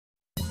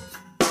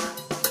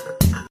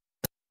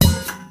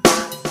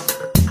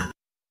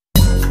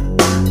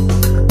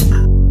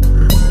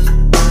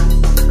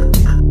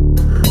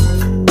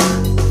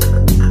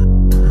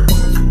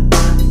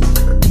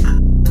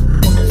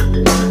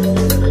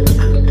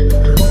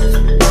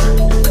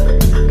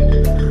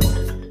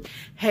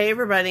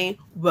everybody,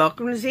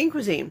 welcome to Zine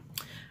Cuisine.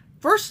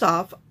 First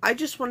off, I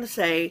just want to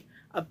say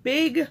a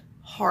big,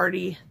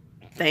 hearty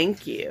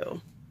thank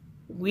you.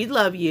 We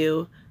love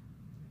you.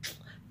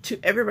 To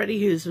everybody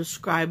who's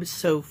subscribed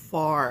so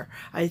far.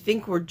 I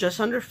think we're just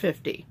under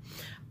 50.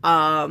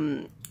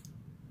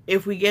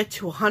 If we get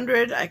to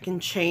 100, I can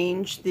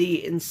change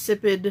the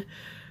insipid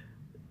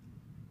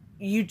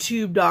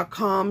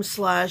youtube.com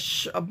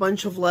 / a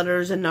bunch of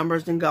letters and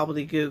numbers and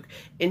gobbledygook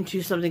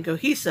into something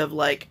cohesive,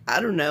 like, I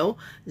don't know,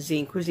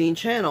 Zine Cuisine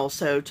channel.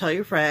 So tell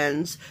your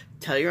friends,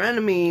 tell your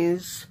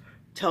enemies,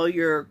 tell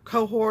your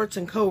cohorts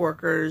and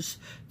coworkers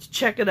to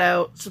check it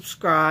out,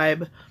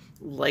 subscribe,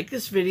 like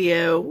this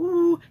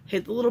video,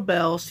 hit the little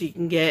bell so you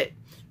can get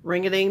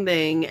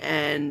ring-a-ding-ding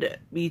and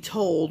be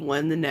told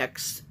when the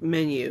next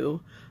menu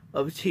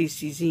of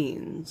tasty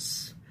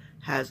zines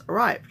has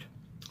arrived.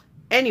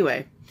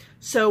 Anyway,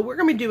 so we're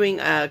going to be doing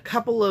a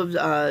couple of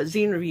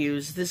zine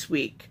reviews this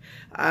week.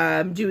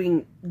 I'm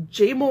doing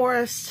Jay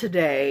Morris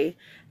today,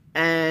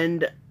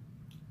 and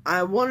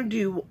I want to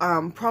do,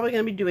 probably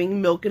going to be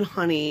doing Milk and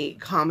Honey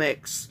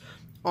comics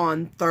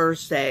on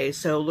Thursday,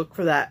 so look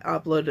for that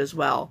upload as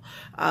well.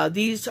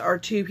 These are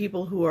two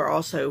people who are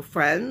also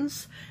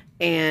friends,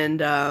 and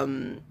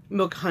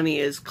Milk Honey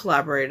is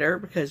collaborator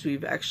because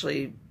we've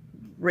actually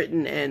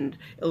written and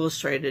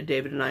illustrated,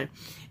 David and I,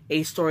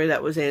 a story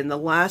that was in the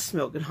last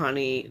Milk and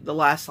Honey, the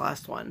last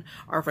one.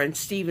 Our friend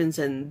Steven's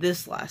in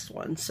this last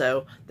one,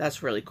 so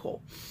that's really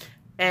cool.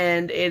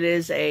 And it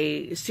is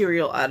a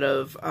serial out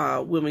of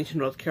Wilmington,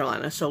 North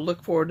Carolina, so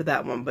look forward to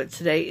that one. But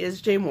today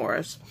is Jay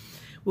Morris.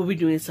 We'll be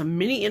doing some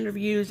mini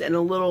interviews and a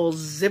little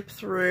zip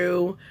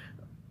through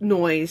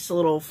NOICE, a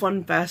little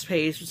fun, fast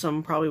pace with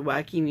some probably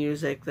wacky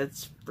music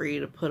that's free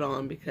to put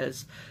on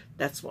because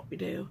that's what we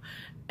do.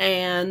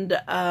 And,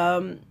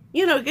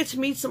 you know, get to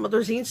meet some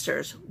other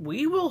zinesters.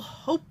 We will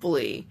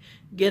hopefully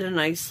get a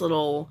nice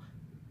little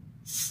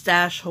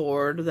stash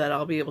hoard that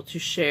I'll be able to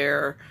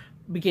share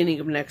beginning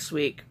of next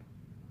week,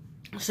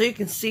 so you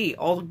can see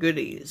all the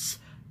goodies.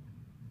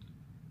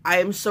 I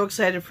am so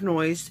excited for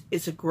NOICE.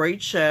 It's a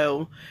great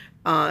show.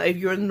 If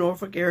you're in the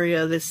Norfolk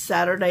area this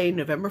Saturday,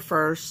 November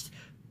 1st,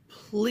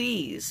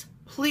 please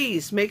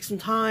make some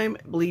time.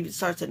 I believe it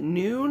starts at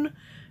noon.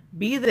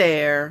 Be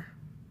there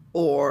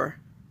or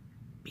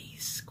be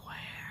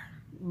square.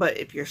 But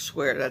if you're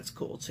square, that's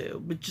cool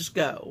too. But just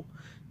go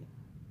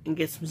and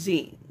get some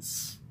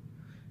zines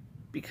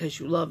because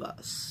you love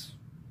us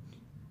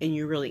and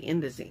you're really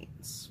into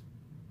zines.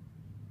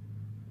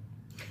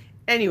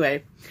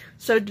 Anyway,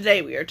 so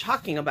today we are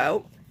talking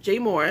about Jay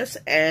Morris,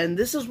 and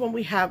this is one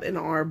we have in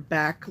our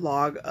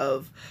backlog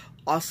of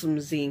awesome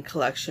zine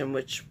collection,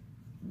 which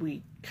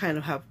we kind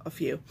of have a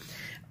few.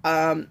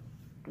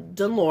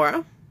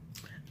 Dunlora.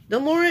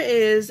 Dunlora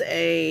is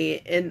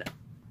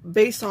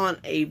based on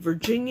a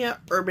Virginia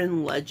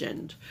urban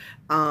legend.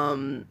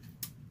 It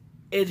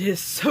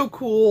is so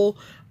cool.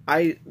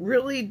 I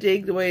really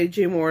dig the way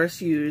Jay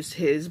Morris used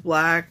his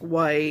black,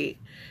 white,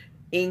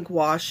 ink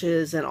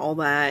washes and all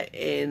that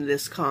in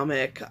this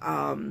comic.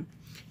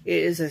 It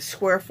is a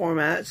square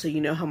format, so you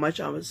know how much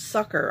of a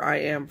sucker I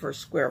am for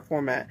square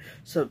format,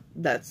 so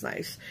that's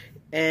nice.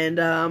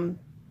 And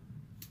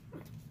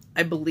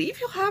I believe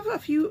you'll have a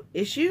few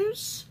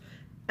issues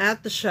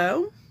at the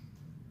show.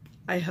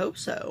 I hope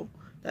so.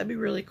 That'd be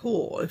really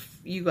cool if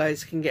you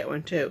guys can get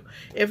one too.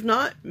 If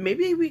not,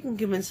 maybe we can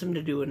convince him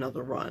to do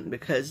another run,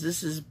 because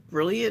this is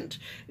brilliant.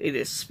 It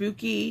is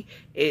spooky.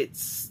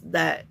 It's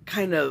that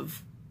kind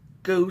of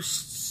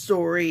ghost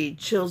story,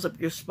 chills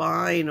up your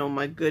spine. Oh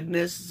my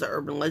goodness, it's an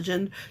urban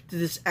legend. Did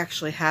this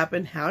actually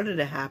happen? How did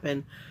it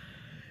happen?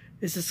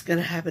 Is this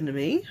gonna happen to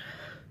me?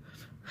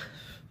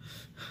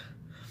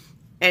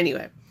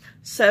 Anyway,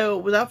 so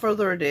without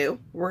further ado,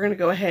 we're gonna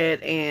go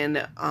ahead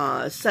and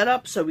set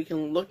up so we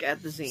can look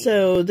at the zine.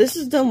 So this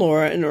is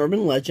Dunlora, an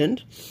urban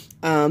legend.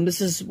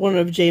 This is one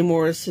of Jay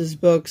Morris's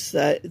books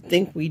that I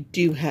think we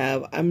do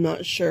have. I'm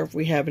not sure if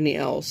we have any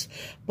else,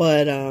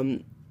 but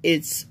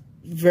it's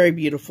very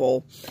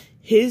beautiful.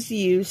 His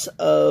use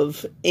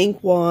of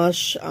ink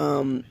wash,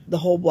 the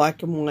whole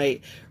black and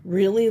white,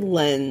 really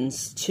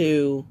lends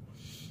to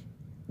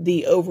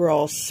the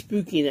overall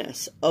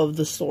spookiness of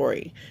the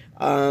story.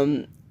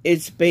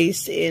 It's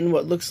based in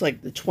what looks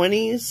like the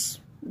 20s,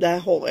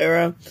 that whole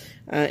era,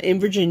 in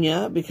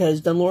Virginia,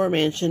 because Dunlora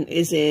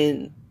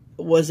Mansion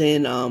was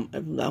in, I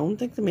don't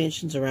think the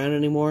mansion's around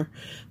anymore,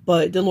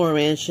 but Dunlora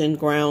Mansion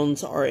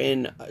grounds are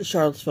in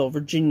Charlottesville,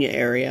 Virginia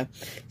area.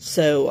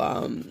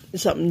 So,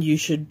 something you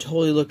should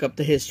totally look up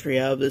the history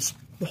of. The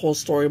whole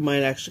story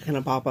might actually kind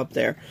of pop up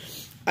there.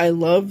 I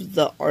love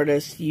the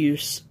artist's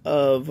use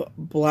of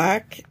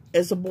black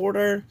as a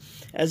border,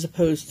 as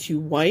opposed to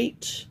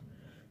white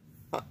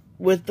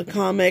with the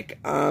comic,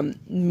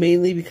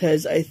 mainly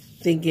because I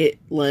think it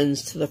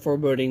lends to the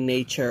foreboding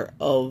nature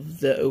of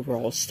the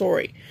overall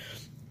story.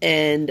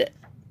 And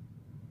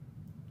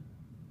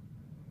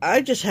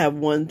I just have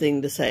one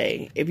thing to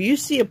say. If you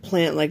see a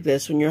plant like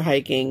this when you're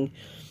hiking,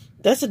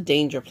 that's a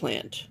danger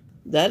plant.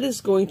 That is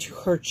going to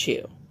hurt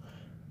you.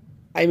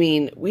 I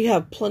mean, we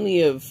have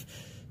plenty of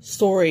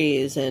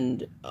stories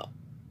and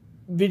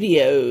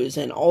videos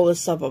and all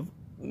this stuff of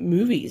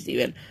movies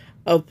even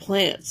of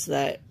plants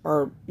that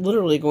are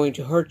literally going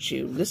to hurt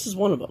you. This is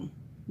one of them.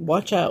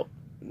 Watch out.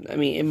 I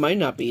mean, it might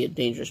not be a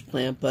dangerous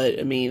plant, but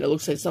I mean, it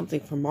looks like something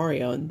from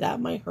Mario, and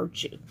that might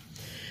hurt you.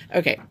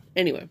 Okay,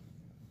 anyway.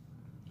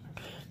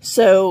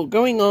 So,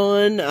 going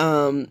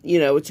on, you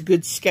know, it's a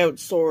good scout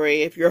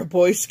story. If you're a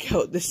Boy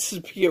Scout, this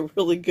would be a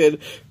really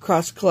good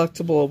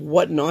cross-collectible of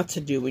what not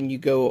to do when you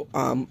go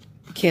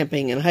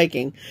camping and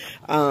hiking.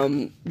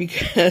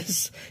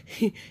 Because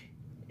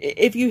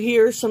if you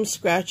hear some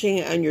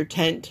scratching on your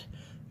tent,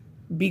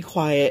 be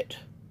quiet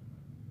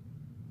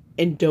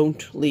and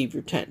don't leave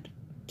your tent.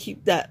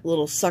 Keep that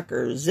little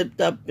sucker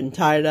zipped up and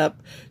tied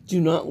up.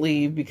 Do not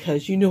leave,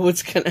 because you know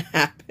what's going to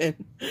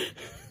happen.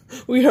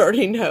 We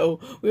already know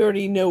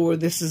where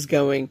this is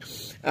going.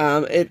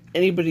 If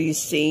anybody's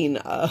seen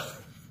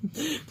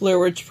Blair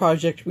Witch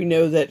Project, we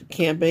know that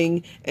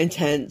camping and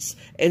tents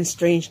and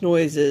strange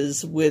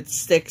noises with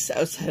sticks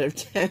outside of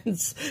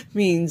tents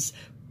means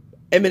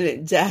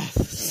imminent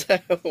death. So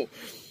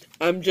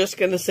I'm just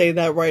going to say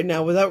that right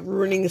now without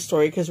ruining the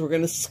story, because we're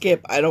going to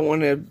skip. I don't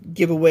want to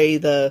give away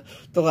the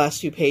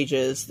last few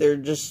pages. They're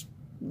just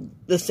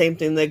the same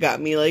thing that got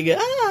me like,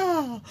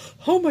 oh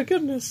my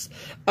goodness.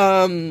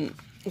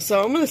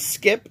 So I'm going to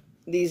skip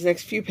these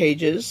next few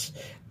pages,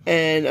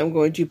 and I'm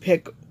going to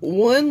pick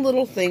one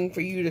little thing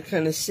for you to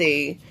kind of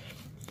see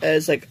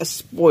as like a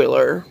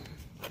spoiler.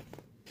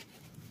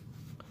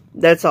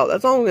 That's all.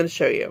 That's all I'm going to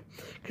show you.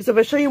 Because if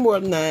I show you more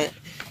than that,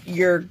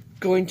 you're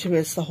going to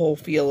miss the whole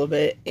feel of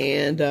it,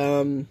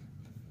 and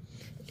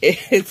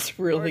it's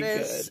really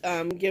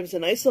good. Gives a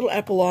nice little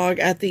epilogue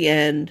at the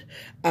end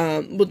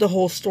with the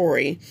whole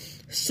story.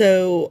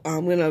 So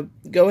I'm going to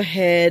go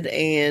ahead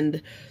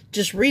and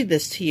just read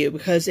this to you,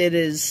 because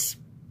it's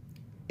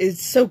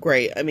so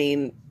great. I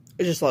mean,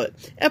 I just love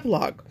it.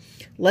 Epilogue.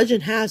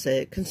 Legend has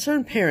it,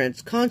 concerned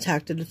parents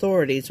contacted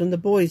authorities when the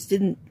boys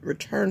didn't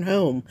return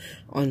home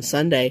on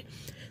Sunday.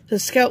 The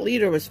scout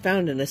leader was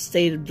found in a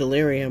state of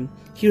delirium.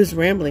 He was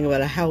rambling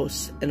about a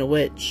house and a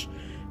witch.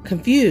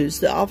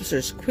 Confused, the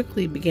officers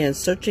quickly began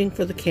searching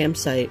for the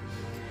campsite.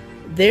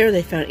 There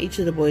they found each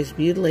of the boys'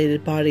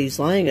 mutilated bodies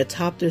lying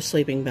atop their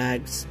sleeping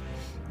bags.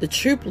 The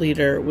troop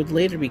leader would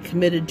later be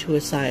committed to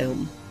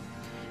asylum,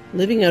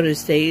 living out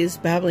his days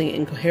babbling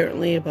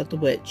incoherently about the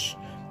witch,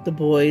 the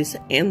boys,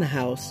 and the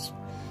house.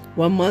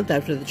 1 month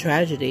after the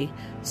tragedy,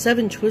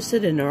 7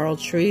 twisted and gnarled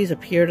trees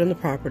appeared on the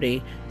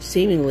property,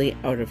 seemingly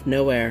out of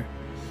nowhere.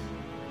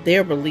 They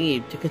are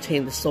believed to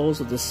contain the souls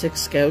of the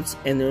 6 scouts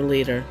and their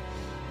leader.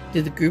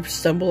 Did the group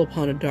stumble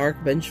upon a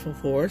dark, vengeful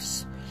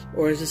force?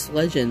 Or is this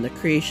legend the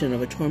creation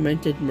of a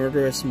tormented,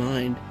 murderous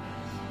mind?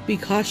 Be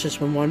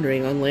cautious when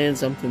wandering on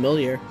lands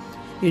unfamiliar.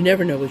 You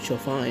never know what you'll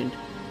find,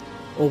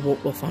 or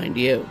what will find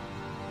you.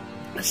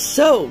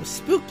 So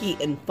spooky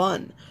and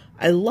fun.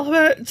 I love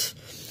it.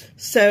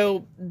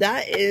 So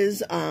that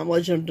is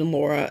Legend of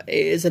Dunlora.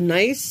 It is a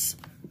nice,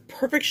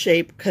 perfect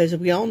shape, because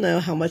we all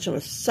know how much of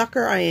a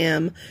sucker I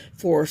am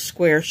for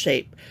square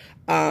shape.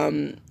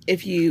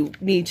 If you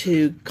need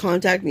to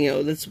contact me,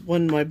 that's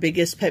one of my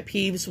biggest pet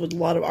peeves with a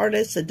lot of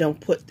artists that don't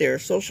put their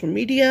social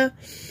media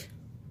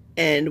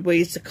and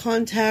ways to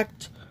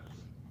contact.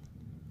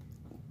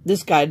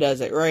 This guy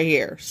does it right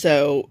here.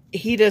 So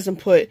he doesn't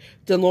put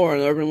Dunlora,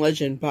 an urban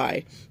legend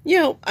by. You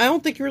know, I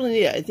don't think you really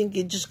need it. I think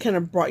it just kind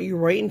of brought you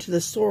right into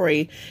the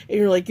story, and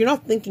you're like, you're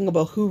not thinking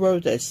about who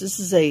wrote this. This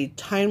is a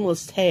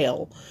timeless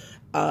tale.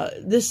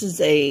 This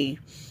is a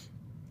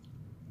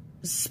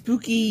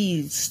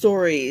spooky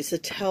stories to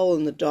tell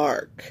in the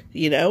dark,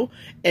 you know?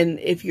 And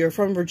if you're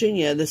from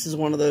Virginia, this is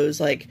one of those,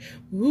 like,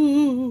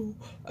 woo.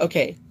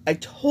 Okay, I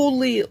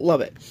totally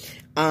love it.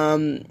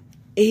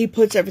 He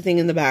puts everything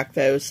in the back,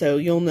 though, so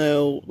you'll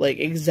know, like,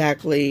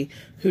 exactly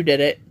who did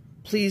it.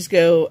 Please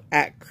go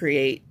at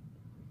create_MORR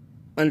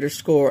on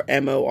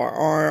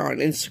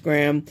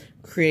Instagram,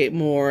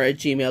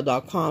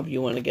 createmore@gmail.com if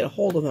you want to get a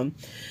hold of him.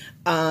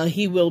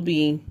 He will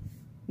be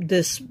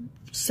this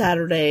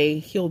Saturday.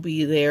 He'll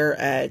be there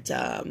at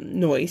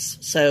NOICE,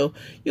 so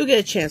you'll get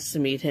a chance to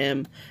meet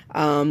him.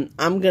 I'm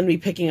going to be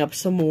picking up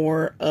some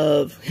more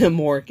of him.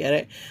 Get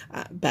it?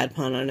 Bad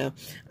pun, I know.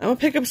 I'm going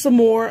to pick up some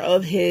more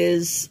of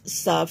his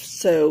stuff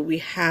so we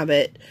have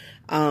it.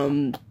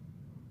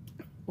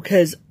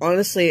 Because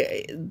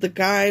honestly, the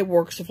guy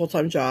works a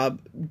full-time job,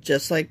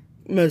 just like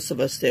most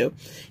of us do.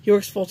 He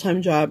works a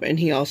full-time job, and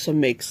he also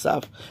makes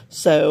stuff.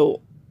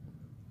 So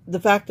the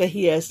fact that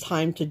he has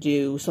time to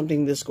do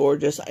something this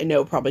gorgeous, I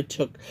know probably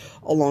took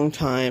a long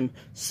time.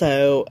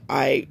 So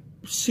I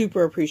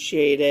super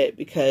appreciate it,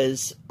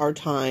 because our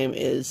time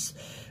is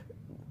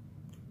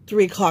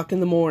 3 o'clock in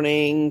the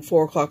morning,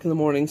 4 o'clock in the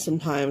morning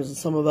sometimes, and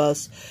some of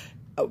us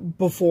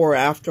before or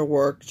after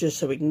work, just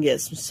so we can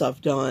get some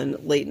stuff done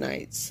late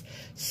nights.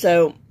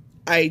 So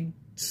I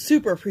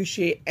super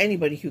appreciate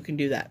anybody who can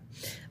do that.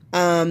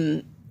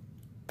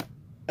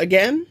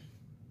 Again,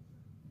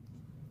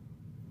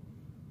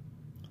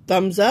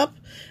 thumbs up.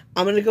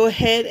 I'm going to go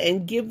ahead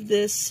and give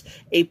this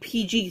a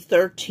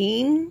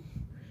PG-13,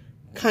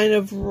 kind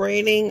of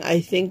rating.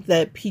 I think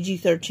that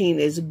PG-13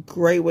 is a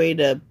great way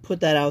to put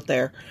that out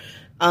there.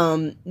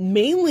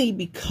 Mainly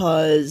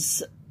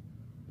because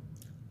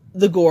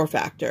the gore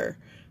factor.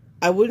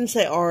 I wouldn't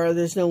say R,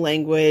 there's no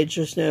language,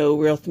 there's no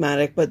real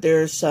thematic, but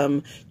there's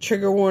some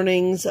trigger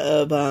warnings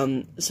of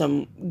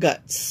some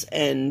guts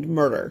and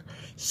murder.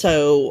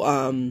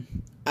 So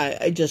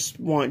I just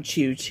want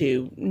you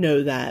to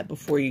know that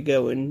before you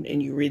go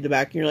and you read the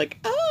back and you're like,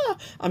 ah,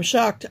 I'm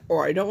shocked,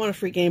 or I don't want to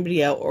freak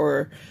anybody out,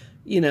 or,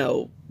 you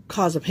know,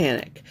 cause a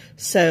panic.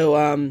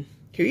 So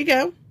here you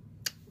go.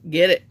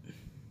 Get it.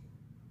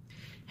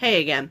 Hey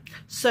again.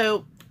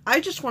 So I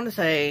just want to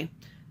say,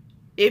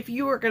 if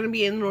you are going to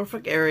be in the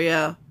Norfolk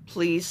area,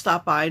 please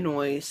stop by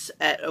NOICE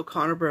at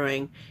O'Connor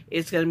Brewing.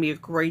 It's going to be a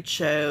great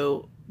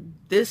show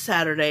this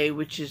Saturday,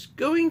 which is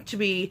going to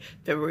be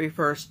February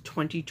 1st,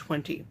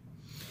 2020.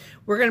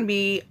 We're going to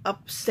be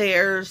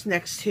upstairs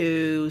next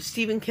to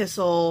Stephen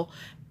Kissel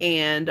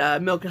and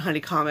Milk and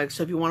Honey Comics.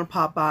 So if you want to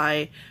pop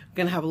by, we're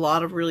going to have a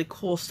lot of really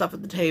cool stuff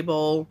at the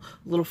table,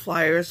 little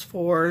flyers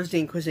for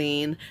Zine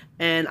Cuisine,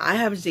 and I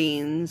have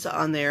zines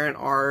on there and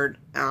art.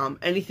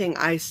 Anything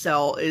I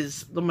sell,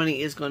 the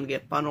money is going to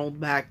get funneled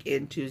back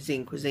into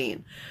Zine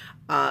Cuisine.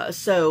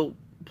 So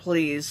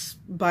please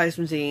buy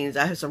some zines.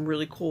 I have some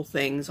really cool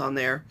things on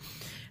there.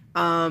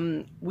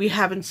 We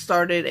haven't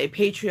started a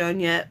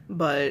Patreon yet,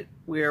 but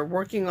we're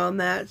working on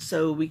that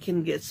so we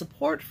can get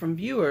support from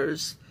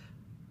viewers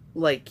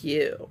like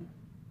you.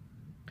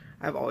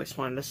 I've always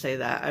wanted to say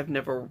that. I've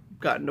never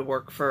gotten to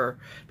work for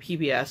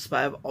PBS,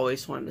 but I've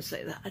always wanted to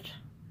say that.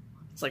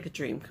 It's like a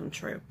dream come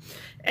true.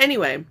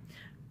 Anyway,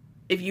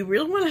 if you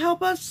really want to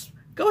help us,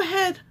 go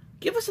ahead,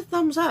 give us a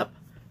thumbs up,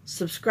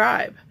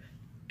 subscribe,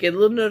 get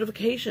little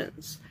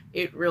notifications.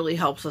 It really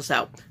helps us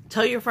out.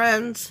 Tell your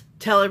friends,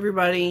 tell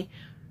everybody.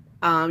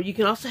 You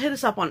can also hit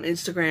us up on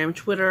Instagram,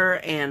 Twitter,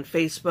 and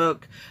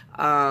Facebook.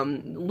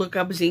 Look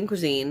up Zine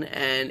Cuisine,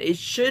 and it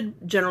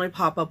should generally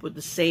pop up with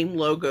the same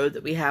logo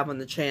that we have on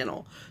the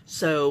channel.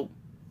 So,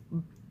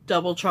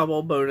 double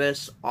trouble,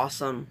 bonus,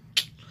 awesome.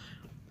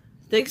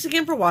 Thanks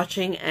again for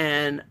watching,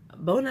 and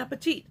bon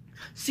appetit.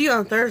 See you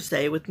on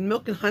Thursday with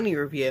Milk and Honey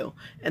review,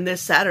 and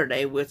this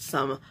Saturday with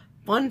some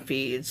fun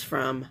feeds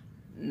from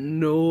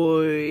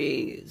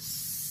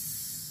NOICE.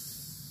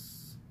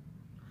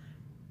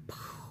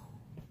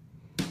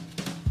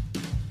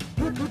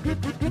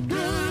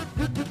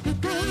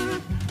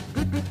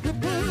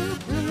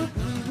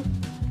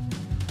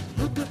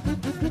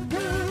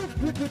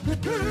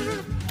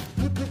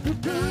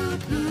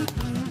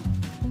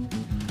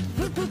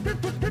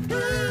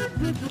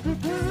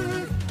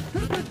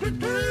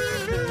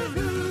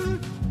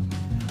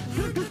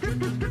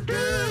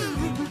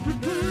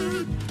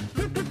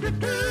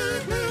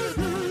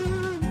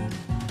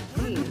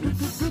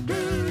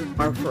 These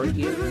are for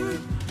you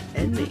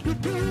and me.